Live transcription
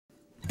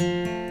This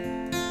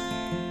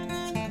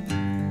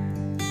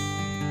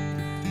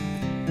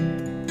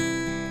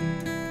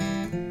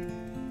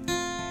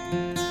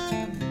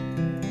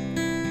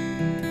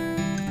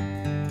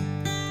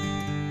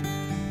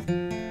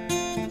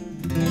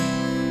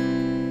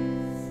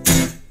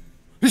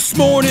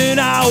morning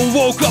I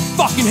woke up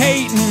fucking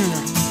hating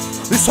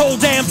this whole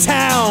damn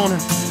town,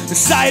 the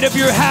sight of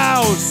your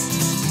house,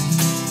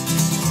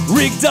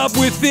 rigged up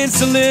with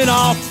insulin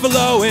all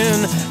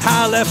flowing,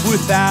 I left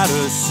without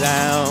a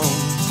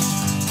sound.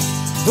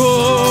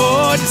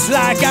 Oh, just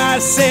like I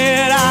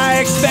said, I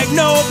expect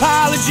no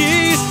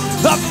apologies.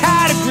 I've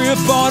had a grip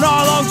on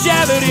our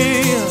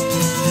longevity,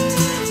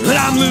 and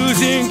I'm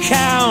losing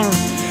count.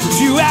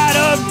 Too out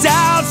of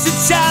doubts to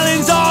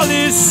challenge all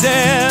is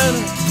said.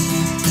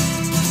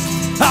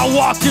 I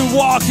walked and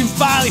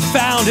finally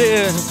found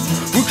it.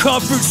 When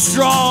comfort's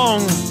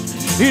strong,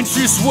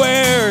 interest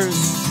wears.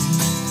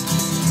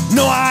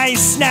 No, I ain't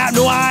snapped,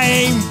 no, I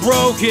ain't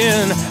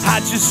broken, I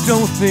just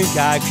don't think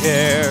I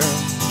care.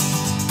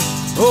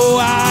 Oh,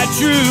 I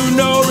drew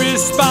no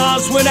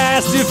response when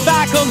asked if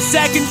I come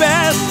second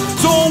best.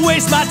 Don't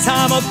waste my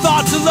time on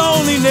thoughts of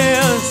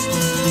loneliness.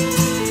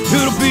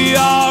 It'll be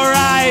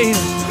alright,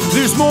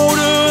 there's more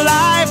to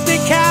life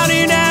than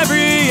counting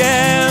every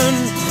end.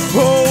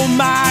 Oh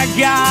my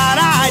God,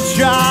 I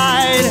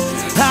tried,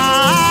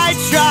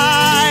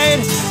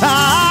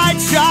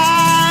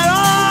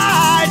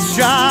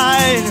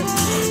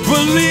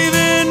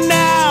 believing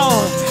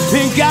now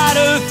ain't got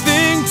a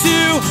thing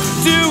to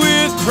do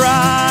with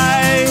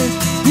pride.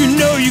 You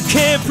know you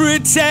can't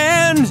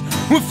pretend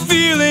with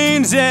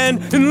feelings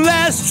end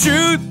unless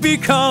truth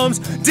becomes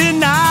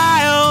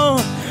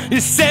denial.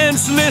 It's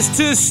senseless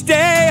to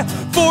stay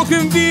for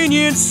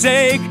convenience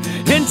sake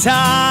and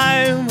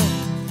time.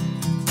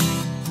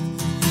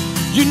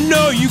 You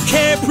know you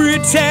can't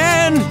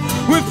pretend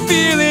with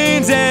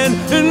feelings end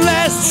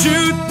unless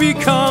truth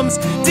becomes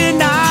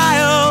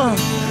denial.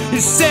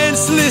 It's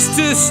senseless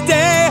to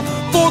stay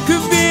for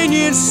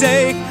convenience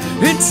sake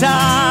and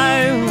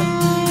time.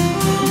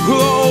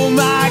 Oh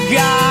my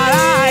God,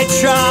 I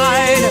tried.